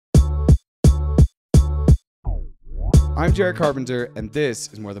I'm Jarrett Carpenter, and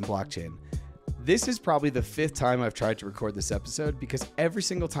this is More Than Blockchain. This is probably the 5th time I've tried to record this episode because every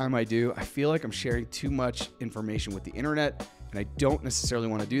single time I do, I feel like I'm sharing too much information with the internet, and I don't necessarily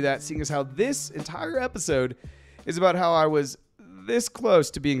want to do that, seeing as how this entire episode is about how I was this close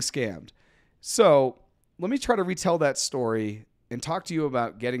to being scammed. So let me try to retell that story and talk to you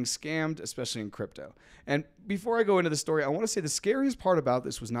about getting scammed, especially in crypto. And before I go into the story, I want to say the scariest part about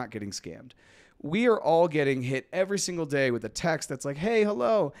this was not getting scammed. We are all getting hit every single day with a text that's like, hey,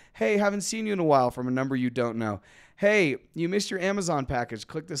 hello. Hey, haven't seen you in a while, from a number you don't know. Hey, you missed your Amazon package.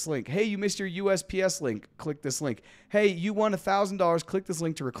 Click this link. Hey, you missed your USPS link. Click this link. Hey, you won $1,000. Click this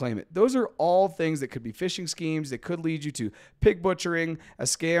link to reclaim it. Those are all things that could be phishing schemes that could lead you to pig butchering, a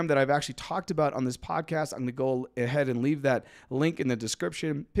scam that I've actually talked about on this podcast. I'm going to go ahead and leave that link in the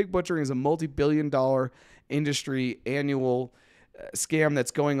description. Pig butchering is a multi-billion-dollar industry annual scam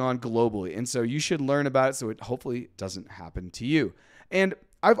that's going on globally. And so you should learn about it so it hopefully doesn't happen to you. And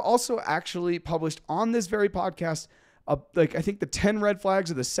I've also actually published on this very podcast, I think the 10 red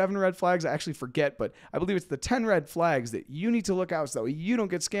flags or the 7 red flags, I actually forget, but I believe it's the 10 red flags that you need to look out so that you don't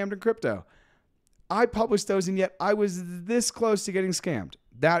get scammed in crypto. I published those, and yet I was this close to getting scammed.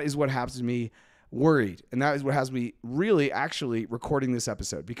 That is what has me worried. And that is what has me really actually recording this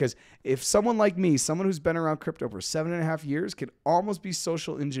episode. Because if someone like me, someone who's been around crypto for 7.5 years, can almost be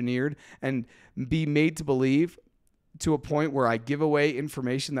social engineered and be made to believe to a point where I give away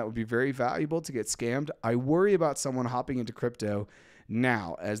information that would be very valuable to get scammed, I worry about someone hopping into crypto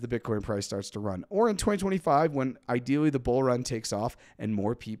now as the Bitcoin price starts to run, or in 2025 when ideally the bull run takes off and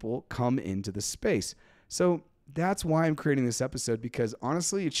more people come into the space. So that's why I'm creating this episode, because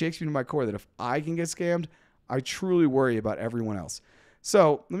honestly, it shakes me to my core that if I can get scammed, I truly worry about everyone else.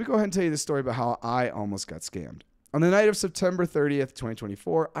 So let me go ahead and tell you the story about how I almost got scammed. On the night of September 30th,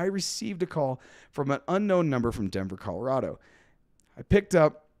 2024, I received a call from an unknown number from Denver, Colorado. I picked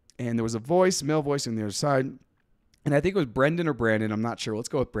up, and there was a male voice on the other side, and I think it was Brendan or Brandon. I'm not sure. Let's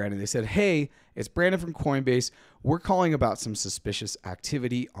go with Brandon. They said, hey, it's Brandon from Coinbase. We're calling about some suspicious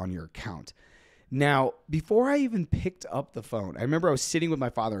activity on your account. Now, before I even picked up the phone, I remember I was sitting with my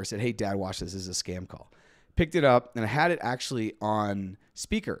father. I said, hey, Dad, watch this. This is a scam call. Picked it up, and I had it actually on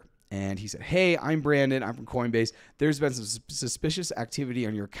speaker. And he said, hey, I'm Brandon. I'm from Coinbase. There's been some suspicious activity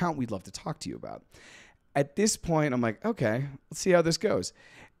on your account we'd love to talk to you about. At this point, I'm like, okay, let's see how this goes.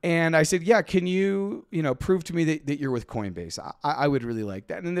 And I said, yeah, can you prove to me that you're with Coinbase? I would really like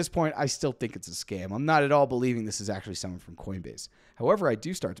that. And at this point, I still think it's a scam. I'm not at all believing this is actually someone from Coinbase. However, I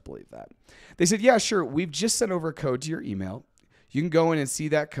do start to believe that. They said, yeah, sure. We've just sent over a code to your email. You can go in and see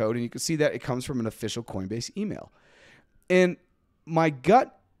that code, and you can see that it comes from an official Coinbase email. And my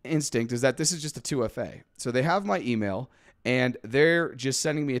gut instinct is that this is just a 2FA. So they have my email, and they're just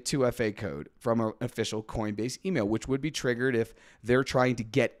sending me a 2FA code from an official Coinbase email, which would be triggered if they're trying to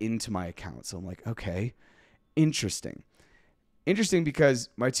get into my account. So I'm like, okay, interesting. Interesting, because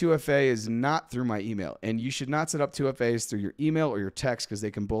my 2FA is not through my email, and you should not set up 2FAs through your email or your text because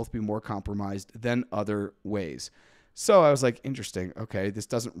they can both be more compromised than other ways. So I was like, interesting. Okay, this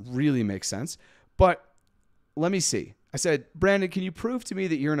doesn't really make sense, but let me see. I said, Brandon, can you prove to me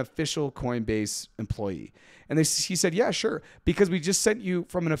that you're an official Coinbase employee? And he said, yeah, sure, because we just sent you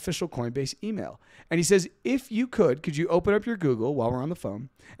from an official Coinbase email. And he says, if you could you open up your Google while we're on the phone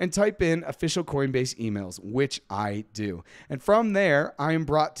and type in official Coinbase emails, which I do. And from there, I am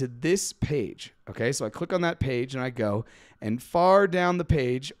brought to this page. Okay, so I click on that page and I go, and far down the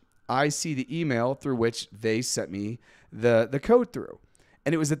page, I see the email through which they sent me the code through.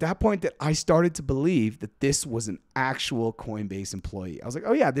 And it was at that point that I started to believe that this was an actual Coinbase employee. I was like,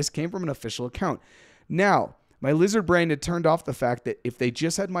 oh yeah, this came from an official account. Now, my lizard brain had turned off the fact that if they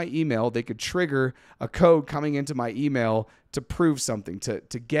just had my email, they could trigger a code coming into my email to prove something, to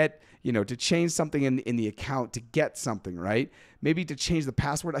get, to change something in the account, to get something, right? Maybe to change the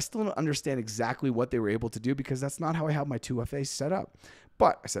password. I still don't understand exactly what they were able to do because that's not how I have my 2FA set up.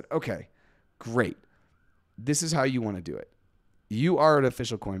 But I said, okay, great. This is how you want to do it. You are an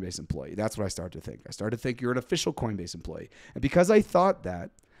official Coinbase employee. That's what I started to think. I started to think you're an official Coinbase employee. And because I thought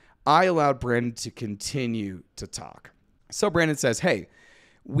that, I allowed Brandon to continue to talk. So Brandon says, hey,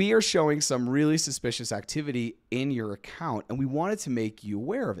 we are showing some really suspicious activity in your account, and we wanted to make you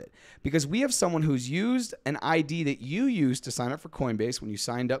aware of it because we have someone who's used an ID that you used to sign up for Coinbase when you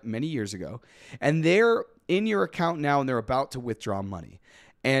signed up many years ago, and they're in your account now and they're about to withdraw money.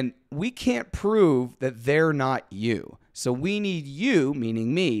 And we can't prove that they're not you. So we need you,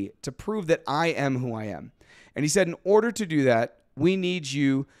 meaning me, to prove that I am who I am. And he said, in order to do that, we need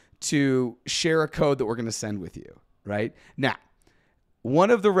you to share a code that we're going to send with you, right? Now,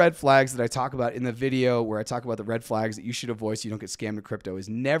 one of the red flags that I talk about in the video where I talk about the red flags that you should avoid so you don't get scammed in crypto is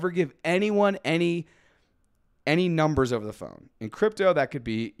never give anyone any numbers over the phone. In crypto, that could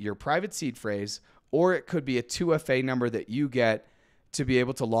be your private seed phrase, or it could be a 2FA number that you get to be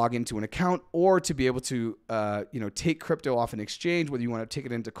able to log into an account or to be able to take crypto off an exchange, whether you want to take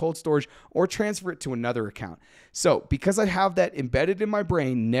it into cold storage or transfer it to another account. So because I have that embedded in my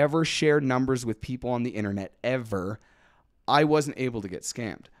brain, never share numbers with people on the internet ever, I wasn't able to get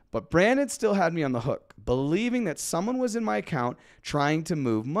scammed. But Brandon still had me on the hook, believing that someone was in my account trying to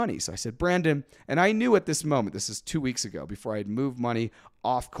move money. So I said, Brandon, and I knew at this moment, this is 2 weeks ago, before I had moved money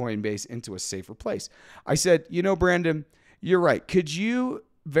off Coinbase into a safer place. I said, Brandon, you're right. Could you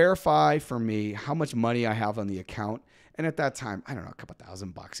verify for me how much money I have on the account? And at that time, I don't know, a couple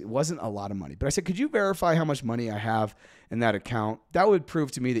 $1,000. It wasn't a lot of money. But I said, could you verify how much money I have in that account? That would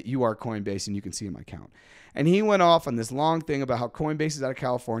prove to me that you are Coinbase and you can see in my account. And he went off on this long thing about how Coinbase is out of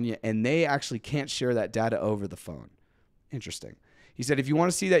California and they actually can't share that data over the phone. Interesting. He said, if you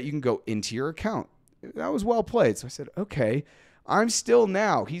want to see that, you can go into your account. That was well played. So I said, okay. I'm still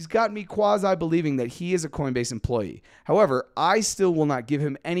now. He's got me quasi-believing that he is a Coinbase employee. However, I still will not give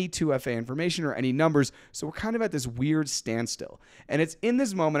him any 2FA information or any numbers. So we're kind of at this weird standstill. And it's in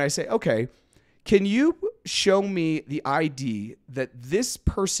this moment I say, okay, can you show me the ID that this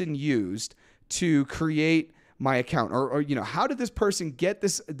person used to create my account? Or how did this person get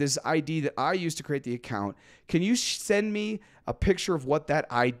this ID that I used to create the account? Can you send me a picture of what that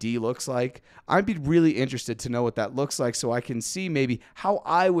ID looks like? I'd be really interested to know what that looks like so I can see maybe how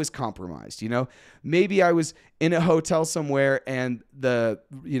I was compromised. Maybe I was in a hotel somewhere and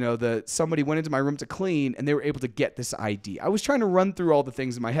somebody went into my room to clean and they were able to get this ID. I was trying to run through all the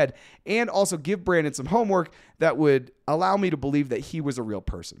things in my head and also give Brandon some homework that would allow me to believe that he was a real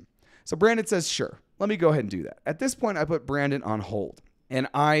person. So Brandon says, sure, let me go ahead and do that. At this point, I put Brandon on hold and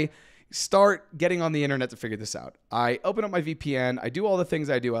I start getting on the internet to figure this out. I open up my VPN. I do all the things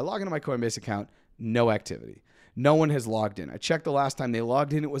I do. I log into my Coinbase account. No activity. No one has logged in. I checked the last time they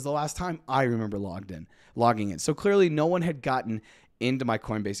logged in. It was the last time I remember logging in. So clearly no one had gotten into my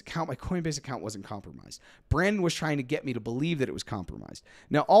Coinbase account. My Coinbase account wasn't compromised. Brandon was trying to get me to believe that it was compromised.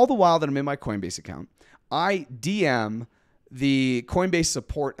 Now, all the while that I'm in my Coinbase account, I DM the Coinbase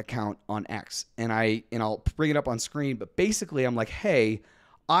support account on X, and I'll bring it up on screen. But basically, I'm like, hey,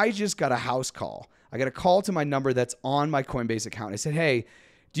 I just got a house call. I got a call to my number that's on my Coinbase account. I said, hey,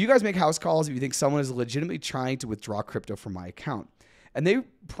 do you guys make house calls if you think someone is legitimately trying to withdraw crypto from my account? And they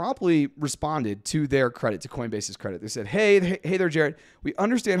promptly responded to their credit, to Coinbase's credit. They said, hey there, Jarrett. We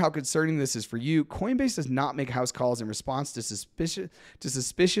understand how concerning this is for you. Coinbase does not make house calls in response to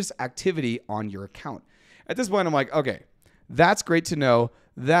suspicious activity on your account. At this point, I'm like, okay, that's great to know.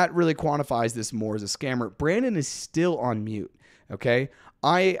 That really quantifies this more as a scammer. Brandon is still on mute, okay?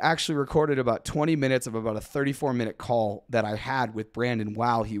 I actually recorded about 20 minutes of about a 34-minute call that I had with Brandon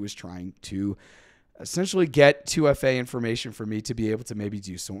while he was trying to essentially get 2FA information for me to be able to maybe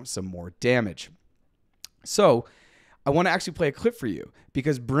do some more damage. So I want to actually play a clip for you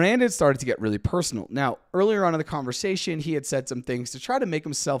because Brandon started to get really personal. Now, earlier on in the conversation, he had said some things to try to make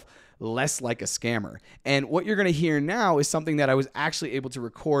himself less like a scammer. And what you're going to hear now is something that I was actually able to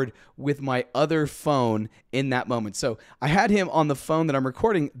record with my other phone in that moment. So I had him on the phone that I'm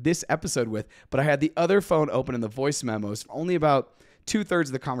recording this episode with, but I had the other phone open in the voice memos, only about 2/3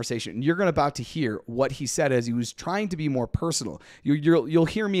 of the conversation. You're about to hear what he said as he was trying to be more personal. You'll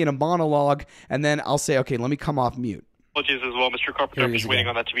hear me in a monologue, and then I'll say, okay, let me come off mute. Apologies as well, Mr. Carpenter. I'm just waiting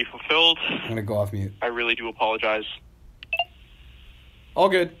on that to be fulfilled. I'm going to go off mute. I really do apologize. All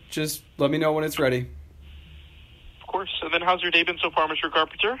good. Just let me know when it's ready. Of course. And then how's your day been so far, Mr.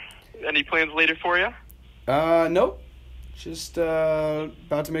 Carpenter? Any plans later for you? Nope. Just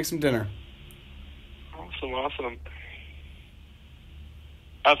about to make some dinner. Awesome.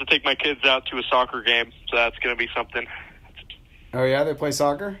 I have to take my kids out to a soccer game, so that's going to be something. Oh, yeah? They play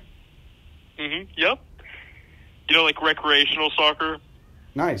soccer? Yep. Like recreational soccer.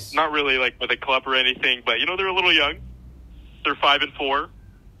 Nice. Not really like with a club or anything, but, they're a little young. They're 5 and 4.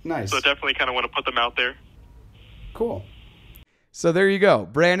 Nice. So definitely kind of want to put them out there. Cool. So there you go.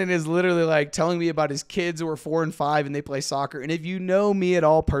 Brandon is literally like telling me about his kids who are 4 and 5 and they play soccer. And if you know me at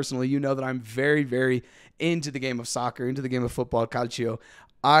all personally, you know that I'm very, very into the game of soccer, into the game of football, calcio.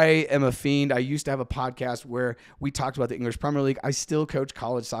 I am a fiend. I used to have a podcast where we talked about the English Premier League. I still coach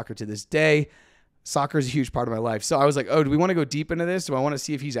college soccer to this day. Soccer is a huge part of my life. So I was like, oh, do we want to go deep into this? Do I want to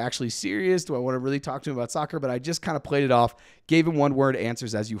see if he's actually serious? Do I want to really talk to him about soccer? But I just kind of played it off, gave him one-word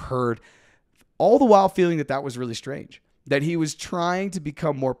answers as you heard, all the while feeling that was really strange, that he was trying to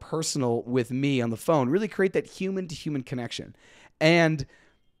become more personal with me on the phone, really create that human-to-human connection. And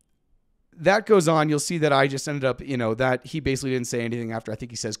that goes on. You'll see that I just ended up, that he basically didn't say anything after I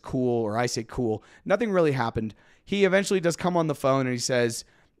think he says cool or I say cool. Nothing really happened. He eventually does come on the phone and he says,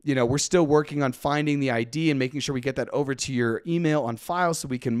 we're still working on finding the ID and making sure we get that over to your email on file so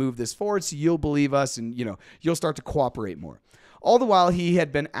we can move this forward so you'll believe us and, you'll start to cooperate more. All the while, he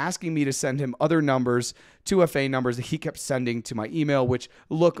had been asking me to send him other numbers, 2FA numbers that he kept sending to my email, which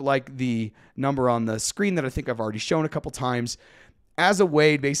look like the number on the screen that I think I've already shown a couple times, as a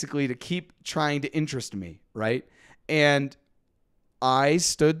way basically to keep trying to interest me, right? And I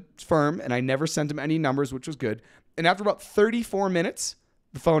stood firm and I never sent him any numbers, which was good. And after about 34 minutes,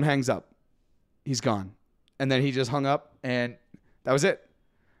 the phone hangs up. He's gone. And then he just hung up and that was it.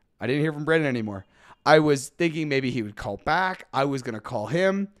 I didn't hear from Brandon anymore. I was thinking maybe he would call back. I was going to call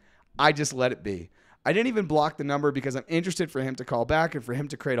him. I just let it be. I didn't even block the number because I'm interested for him to call back and for him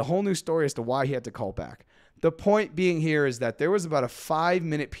to create a whole new story as to why he had to call back. The point being here is that there was about a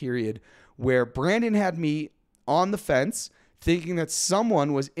 5-minute period where Brandon had me on the fence thinking that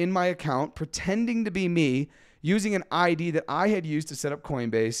someone was in my account pretending to be me using an ID that I had used to set up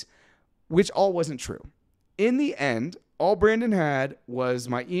Coinbase, which all wasn't true. In the end, all Brandon had was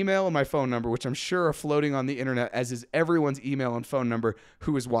my email and my phone number, which I'm sure are floating on the internet, as is everyone's email and phone number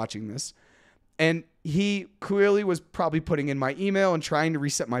who is watching this. And he clearly was probably putting in my email and trying to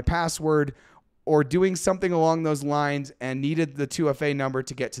reset my password or doing something along those lines and needed the 2FA number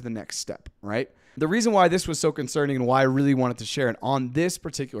to get to the next step, right? The reason why this was so concerning and why I really wanted to share it on this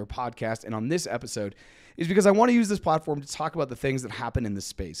particular podcast and on this episode is because I want to use this platform to talk about the things that happen in this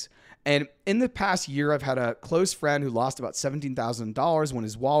space. And in the past year, I've had a close friend who lost about $17,000 when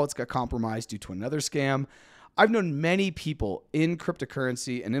his wallets got compromised due to another scam. I've known many people in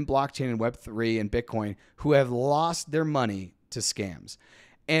cryptocurrency and in blockchain and Web3 and Bitcoin who have lost their money to scams.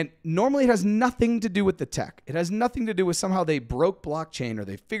 And normally it has nothing to do with the tech. It has nothing to do with somehow they broke blockchain or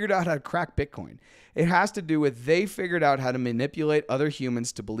they figured out how to crack Bitcoin. It has to do with they figured out how to manipulate other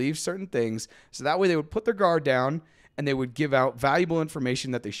humans to believe certain things so that way they would put their guard down and they would give out valuable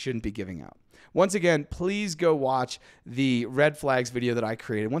information that they shouldn't be giving out. Once again, please go watch the red flags video that I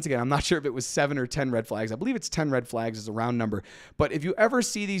created. Once again, I'm not sure if it was 7 or 10 red flags. I believe it's 10 red flags is a round number. But if you ever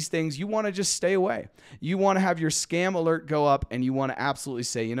see these things, you want to just stay away. You want to have your scam alert go up and you want to absolutely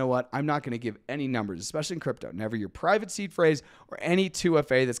say, you know what? I'm not going to give any numbers, especially in crypto. Never your private seed phrase or any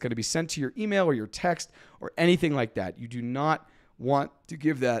 2FA that's going to be sent to your email or your text or anything like that. You do not want to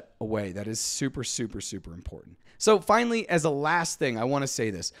give that away. That is super, super, super important. So finally, as a last thing, I want to say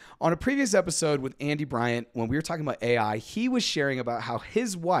this. On a previous episode with Andy Bryant, when we were talking about AI, he was sharing about how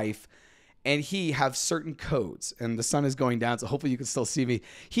his wife and he have certain codes. And the sun is going down, so hopefully you can still see me.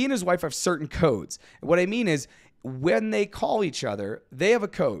 He and his wife have certain codes. And what I mean is, when they call each other, they have a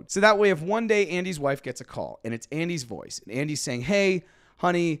code. So that way, if one day Andy's wife gets a call and it's Andy's voice, and Andy's saying, hey,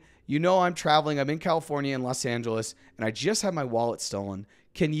 honey, you know I'm traveling. I'm in California and Los Angeles, and I just had my wallet stolen.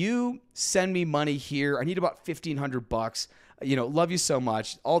 Can you send me money here? I need about $1,500. Love you so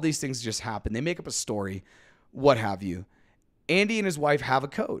much. All these things just happen. They make up a story, what have you. Andy and his wife have a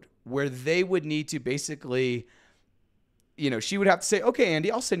code where they would need to basically, she would have to say, okay,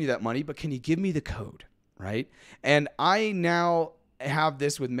 Andy, I'll send you that money, but can you give me the code, right? And I now have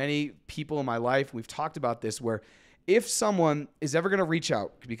this with many people in my life. We've talked about this where if someone is ever going to reach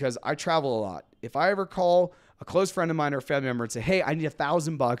out, because I travel a lot, if I ever call a close friend of mine or a family member and say, hey, I need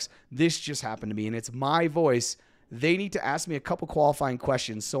 $1,000. This just happened to me and it's my voice. They need to ask me a couple qualifying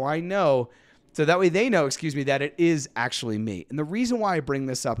questions so that way they know, that it is actually me. And the reason why I bring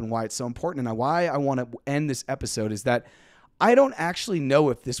this up and why it's so important and why I want to end this episode is that I don't actually know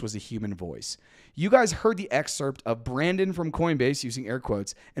if this was a human voice. You guys heard the excerpt of Brandon from Coinbase using air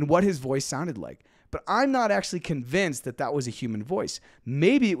quotes and what his voice sounded like. But I'm not actually convinced that that was a human voice.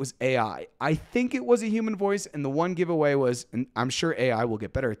 Maybe it was AI. I think it was a human voice, and the one giveaway was, and I'm sure AI will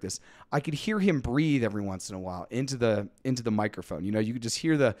get better at this, I could hear him breathe every once in a while into the microphone. You could just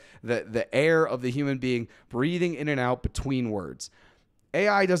hear the air of the human being breathing in and out between words.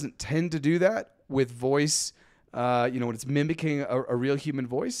 AI doesn't tend to do that with voice. When it's mimicking a real human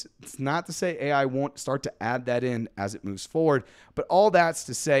voice. It's not to say AI won't start to add that in as it moves forward, but all that's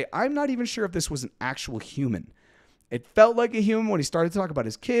to say, I'm not even sure if this was an actual human. It felt like a human when he started to talk about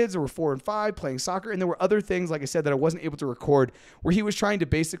his kids who were 4 and 5 playing soccer, and there were other things, like I said, that I wasn't able to record where he was trying to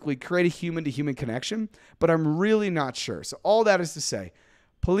basically create a human-to-human connection, but I'm really not sure. So all that is to say,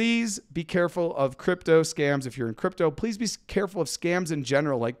 please be careful of crypto scams. If you're in crypto, please be careful of scams in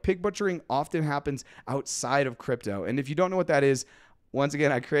general. Like pig butchering often happens outside of crypto. And if you don't know what that is, Once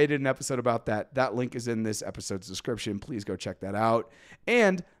again, I created an episode about that. That link is in this episode's description. Please go check that out.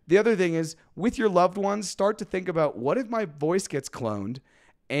 And the other thing is, with your loved ones, start to think about, what if my voice gets cloned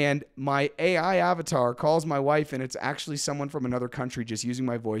and my AI avatar calls my wife and it's actually someone from another country just using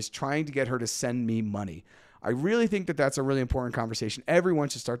my voice, trying to get her to send me money? I really think that that's a really important conversation everyone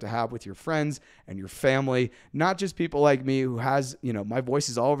should start to have with your friends and your family, not just people like me who has, my voice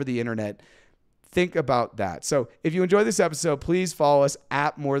is all over the internet. Think about that. So if you enjoyed this episode, please follow us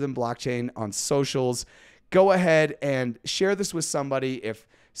at More Than Blockchain on socials. Go ahead and share this with somebody if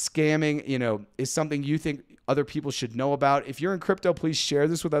scamming, is something you think other people should know about. If you're in crypto, please share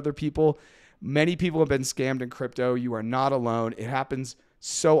this with other people. Many people have been scammed in crypto. You are not alone. It happens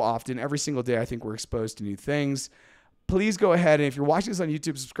so often. Every single day, I think we're exposed to new things. Please go ahead, and if you're watching this on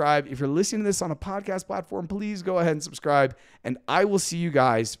YouTube, subscribe. If you're listening to this on a podcast platform, please go ahead and subscribe, and I will see you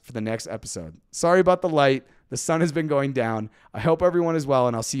guys for the next episode. Sorry about the light. The sun has been going down. I hope everyone is well,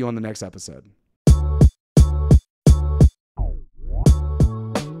 and I'll see you on the next episode.